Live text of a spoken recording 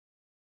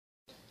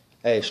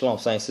Hey, Shalom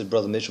Saints, this is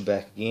Brother Mitchell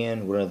back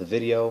again with another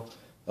video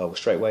with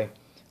StraitWay.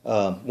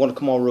 Want to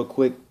come on real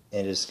quick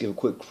and just give a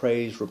quick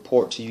praise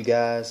report to you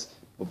guys.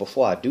 But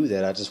before I do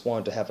that, I just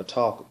wanted to have a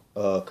talk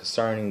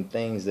concerning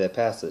things that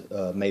Pastor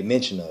made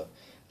mention of.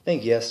 I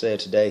think yesterday or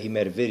today he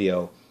made a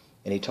video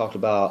and he talked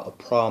about a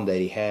problem that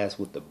he has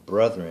with the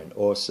brethren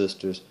or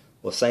sisters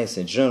or saints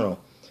in general,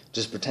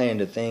 just pertaining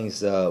to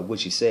things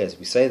which he says.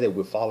 We say that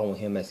we're following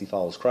him as he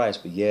follows Christ,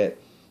 but yet,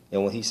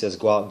 when he says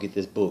go out and get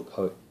this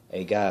book,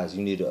 hey guys,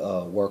 you need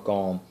to work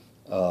on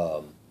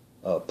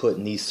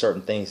putting these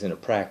certain things into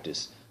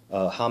practice.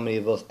 How many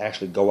of us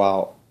actually go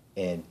out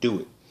and do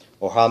it?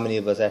 Or how many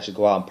of us actually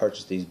go out and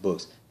purchase these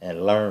books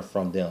and learn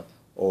from them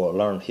or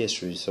learn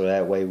history so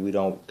that way we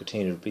don't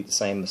continue to repeat the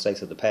same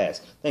mistakes of the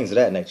past? Things of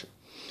that nature.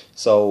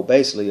 So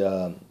basically,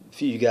 a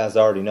few of you guys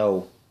already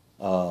know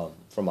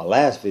from my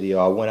last video,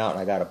 I went out and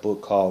I got a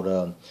book called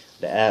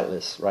The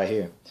Atlas right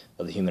here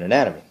of the Human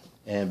Anatomy.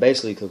 And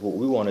basically, because what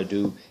we want to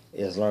do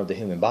is learn the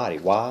human body.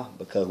 Why?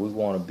 Because we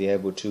want to be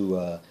able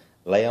to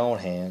lay on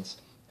hands,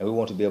 and we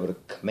want to be able to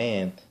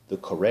command the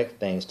correct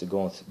things to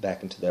go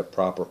back into their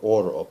proper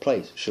order or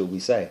place, should we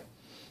say.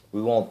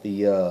 We want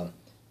the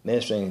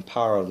ministering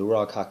power of the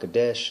Ruach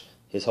HaKodesh,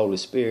 His Holy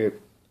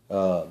Spirit,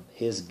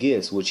 His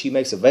gifts, which He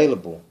makes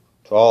available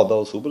to all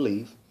those who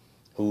believe,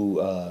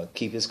 who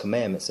keep His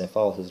commandments and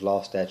follow His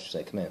law, statutes,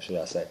 and commandments, should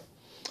I say.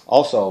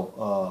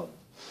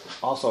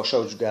 Also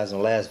showed you guys in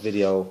the last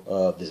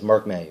video this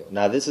Merc manual.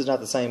 Now, this is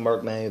not the same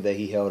Merc manual that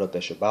he held up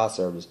at Shabbat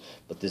service,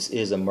 but this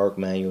is a Merc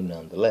manual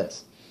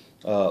nonetheless.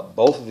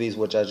 Both of these,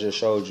 which I just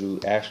showed you,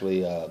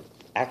 actually,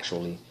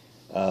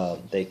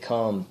 they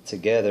come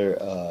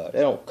together. They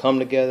don't come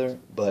together,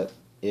 but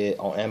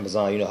on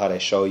Amazon, you know how they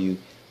show you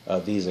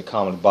these are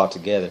commonly bought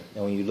together.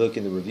 And when you look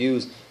in the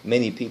reviews,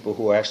 many people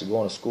who are actually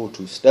going to school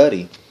to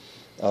study,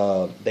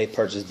 they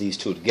purchase these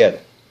two together.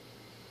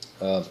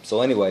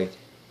 So anyway.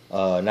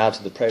 Now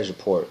to the praise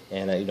report,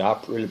 and I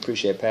really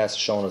appreciate Pastor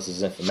showing us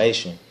his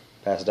information,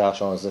 Pastor Dowell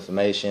showing us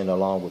information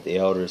along with the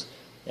elders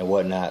and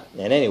whatnot.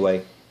 And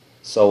anyway,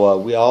 so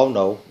we all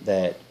know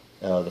that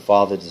the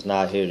Father does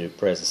not hear the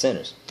prayers of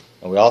sinners,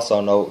 and we also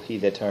know he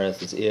that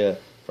turneth his ear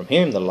from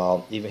hearing the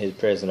law, even his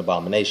prayers is an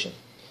abomination.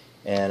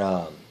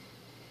 And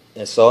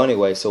so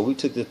anyway, so we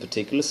took this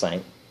particular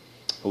saint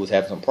who was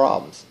having some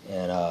problems,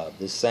 and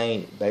this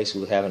saint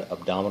basically was having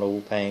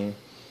abdominal pain.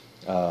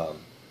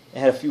 It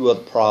had a few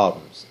other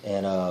problems,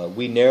 and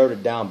we narrowed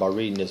it down by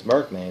reading this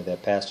Merc manual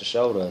that Pastor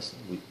showed us.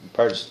 We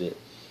purchased it,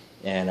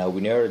 and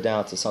we narrowed it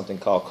down to something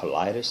called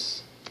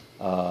colitis,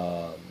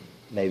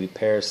 maybe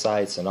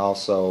parasites, and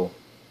also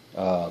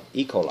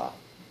E. coli.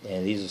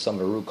 And these are some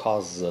of the root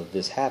causes of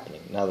this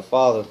happening. Now, the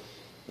Father,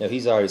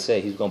 He's already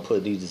said He's going to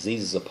put these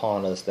diseases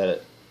upon us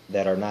that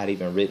are not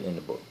even written in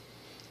the book.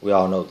 We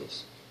all know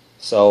this.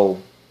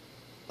 So,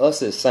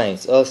 us as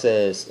saints, us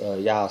as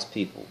Yah's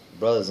people,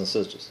 brothers and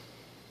sisters,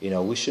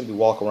 we shouldn't be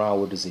walking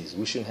around with disease.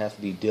 We shouldn't have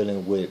to be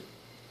dealing with,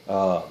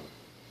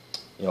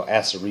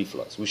 acid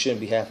reflux. We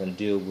shouldn't be having to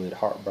deal with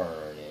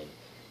heartburn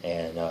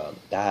and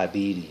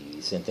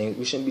diabetes and things.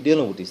 We shouldn't be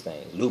dealing with these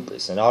things,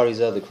 lupus and all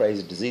these other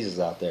crazy diseases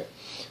out there.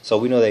 So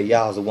we know that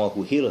Yah is the one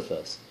who healeth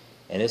us.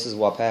 And this is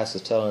why Pastor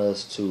is telling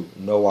us to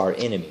know our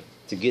enemy,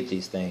 to get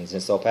these things.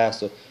 And so,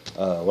 Pastor,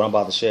 what I'm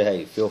about to share,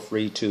 hey, feel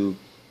free to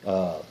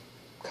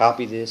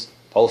copy this,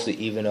 post it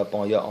even up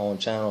on your own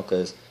channel,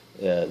 because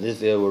this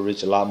video will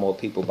reach a lot more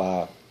people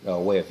by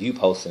way of you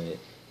posting it,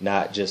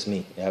 not just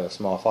me. You have a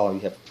small following,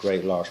 you have a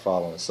great large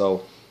following.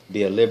 So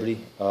be a liberty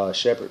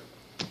shepherd.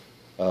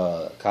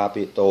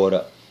 Copy it, throw it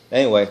up.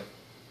 Anyway,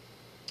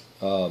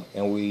 and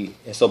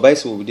so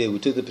basically what we did, we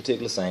took the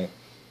particular saint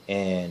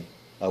and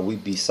we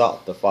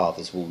besought the Father.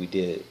 Is what we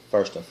did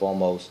first and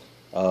foremost.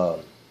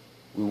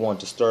 We wanted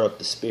to stir up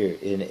the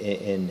spirit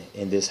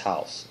in this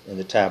house, in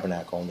the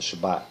tabernacle on the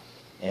Shabbat,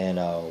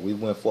 and we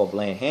went forth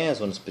laying hands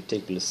on this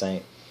particular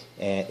saint.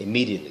 And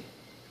immediately,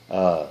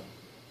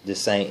 this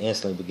saint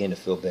instantly began to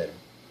feel better.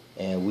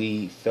 And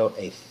we felt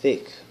a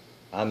thick,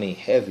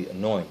 heavy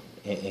anointing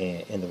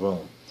in the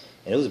room.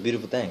 And it was a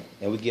beautiful thing.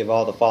 And we give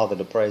all the Father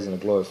the praise and the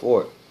glory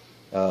for it.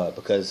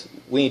 Because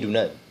we ain't do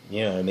nothing.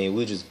 You know what I mean?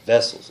 We're just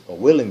vessels, a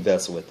willing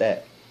vessel with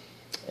that.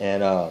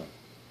 And,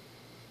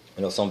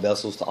 some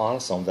vessels to honor,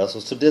 some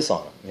vessels to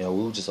dishonor. We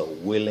were just a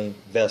willing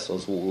vessel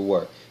is what we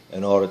were,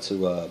 in order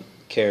to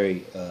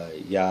carry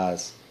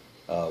Yah's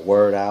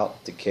word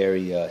out, to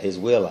carry his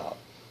will out,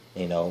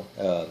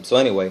 So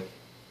anyway,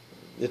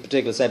 this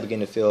particular saint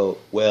began to feel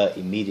well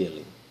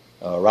immediately.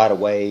 Right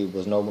away,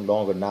 was no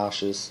longer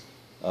nauseous,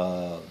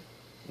 no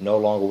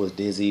longer was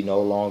dizzy,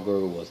 no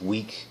longer was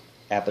weak.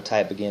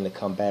 Appetite began to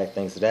come back,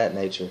 things of that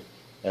nature.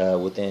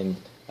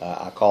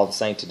 I called the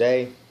saint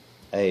today,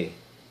 hey,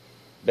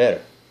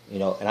 better.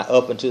 And I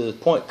up until this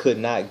point could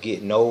not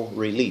get no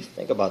relief.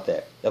 Think about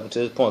that. Up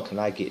until this point could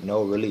not get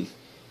no relief.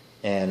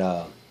 And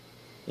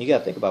you got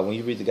to think about when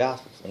you read the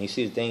Gospels and you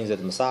see the things that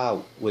the Messiah,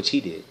 which he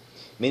did.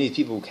 Many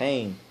people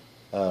came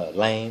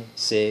lame,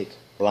 sick,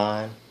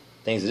 blind,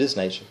 things of this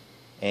nature,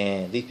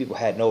 and these people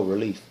had no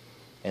relief.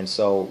 And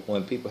so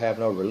when people have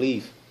no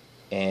relief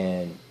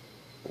and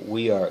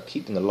we are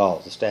keeping the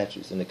laws, the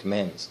statutes, and the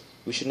commandments,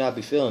 we should not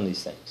be feeling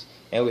these things.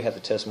 And we have the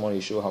testimony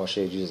of Yeshua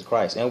HaMashiach, Jesus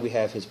Christ, and we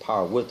have His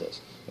power with us.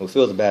 And we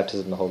feel the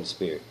baptism of the Holy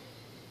Spirit.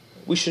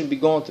 We shouldn't be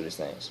going through these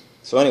things.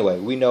 So anyway,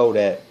 we know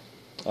that,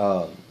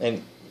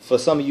 and for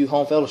some of you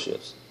home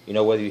fellowships,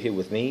 whether you're here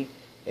with me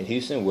in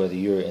Houston, whether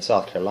you're in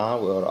South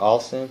Carolina, with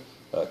Austin,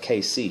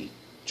 KC,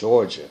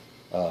 Georgia,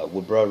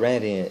 with Brother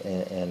Randy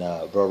and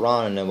Brother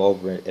Ron and them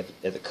over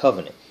at the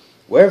Covenant,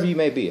 wherever you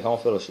may be, home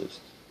fellowships,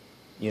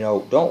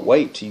 don't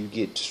wait till you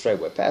get to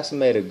StraitWay. Pastor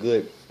made a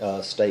good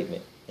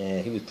statement,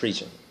 and he was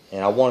preaching.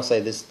 And I want to say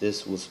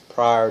this was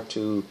prior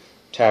to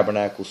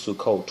Tabernacle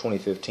Sukkot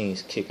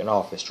 2015's kicking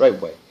off at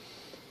StraitWay.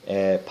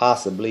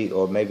 Possibly,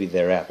 or maybe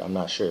thereafter, I'm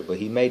not sure. But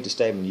he made the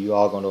statement, you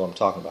all going to know what I'm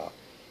talking about.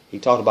 He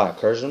talked about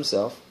encouraging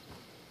himself.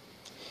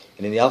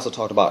 And then he also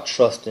talked about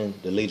trusting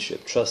the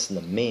leadership, trusting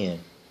the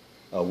men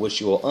which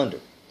you are under.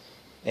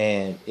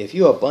 And if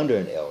you're up under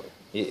an elder,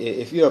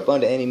 if you're up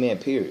under any man,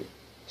 period,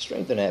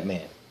 strengthen that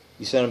man.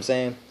 You see what I'm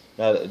saying?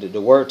 Now,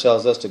 the word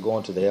tells us to go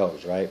unto the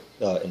elders, right?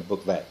 In the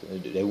book of Acts.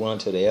 They went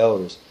unto the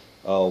elders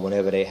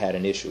whenever they had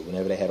an issue,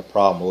 whenever they had a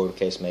problem, whatever the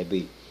case may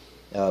be.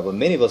 But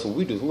many of us, what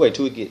we do,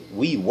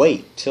 we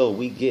wait till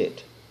we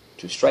get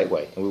to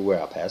StraitWay, and we wear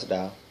our Pastor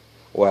Dowell,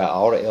 or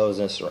all the elders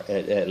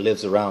that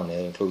lives around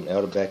there, including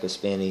Elder Becker,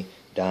 Spinney,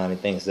 Don, and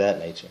things of that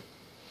nature.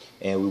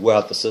 And we wear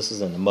out the sisters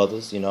and the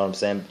mothers, you know what I'm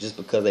saying, just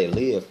because they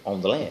live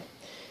on the land.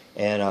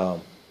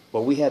 And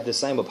but we have the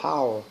same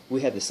power.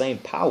 We have the same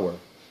power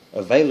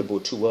available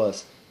to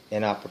us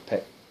in our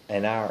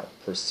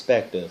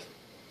respective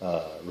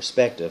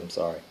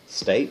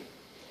state,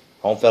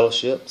 home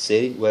fellowship,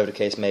 city, wherever the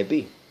case may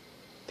be.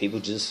 People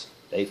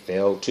they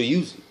fail to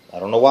use it. I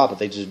don't know why, but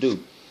they just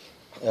do.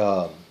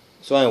 So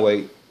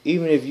anyway,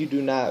 even if you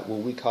do not,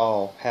 what we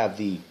call, have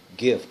the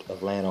gift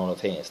of laying on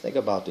of hands, think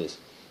about this.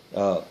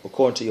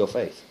 According to your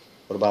faith.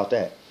 What about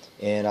that?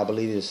 And I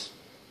believe it's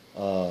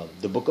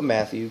the book of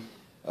Matthew.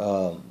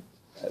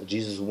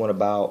 Jesus went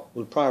about, it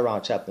was probably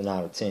around chapter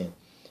 9 or 10, and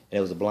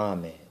there was a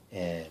blind man,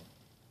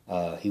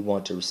 and he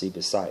wanted to receive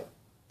his sight.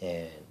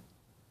 And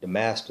the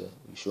master,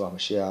 Yeshua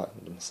HaMashiach,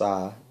 the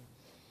Messiah,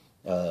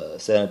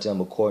 said unto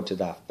him, according to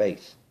thy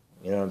faith.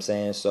 You know what I'm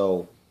saying?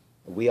 So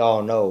we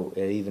all know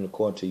that even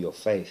according to your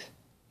faith,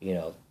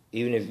 even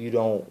if you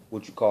don't,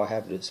 what you call,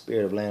 have the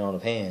spirit of laying on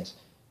of hands,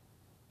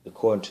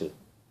 according to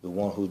the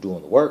one who's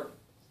doing the work,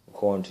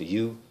 according to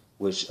you,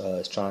 which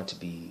is trying to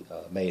be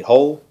made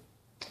whole,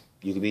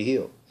 you can be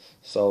healed.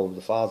 So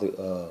the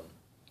Father,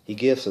 He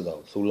gives to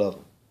those who love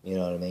Him. You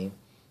know what I mean?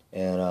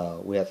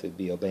 And we have to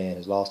be obeying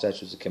His law,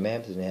 statutes, and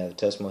commandments, and have the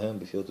testimony of Him,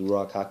 be filled through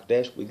Ruach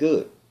HaKodesh. We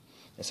good.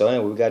 And so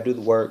anyway, we got to do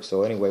the work.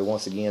 So anyway,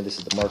 once again, this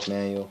is the March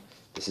Manual.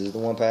 This is the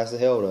one Pastor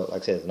held up.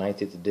 Like I said, it's the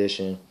 19th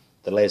edition,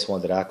 the latest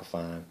one that I could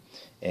find.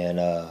 And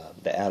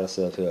the Outer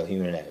Self-Heal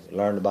Human Anatomy.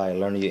 Learn the body,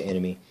 learn your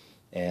enemy,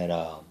 and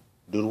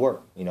do the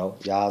work.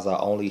 Yah is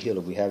our only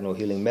healer. We have no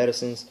healing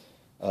medicines.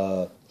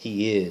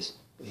 He is.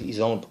 He's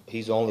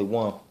the only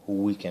one who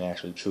we can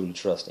actually truly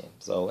trust in.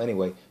 So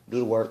anyway, do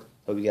the work.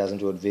 Hope you guys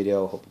enjoyed the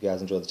video. Hope you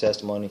guys enjoyed the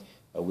testimony.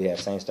 We have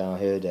saints down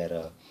here that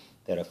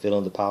are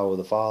feeling the power of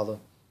the Father,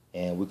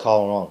 and we're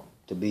calling on them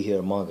to be here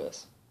among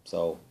us.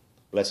 So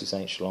bless you,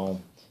 saints.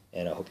 Shalom,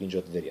 and I hope you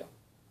enjoyed the video.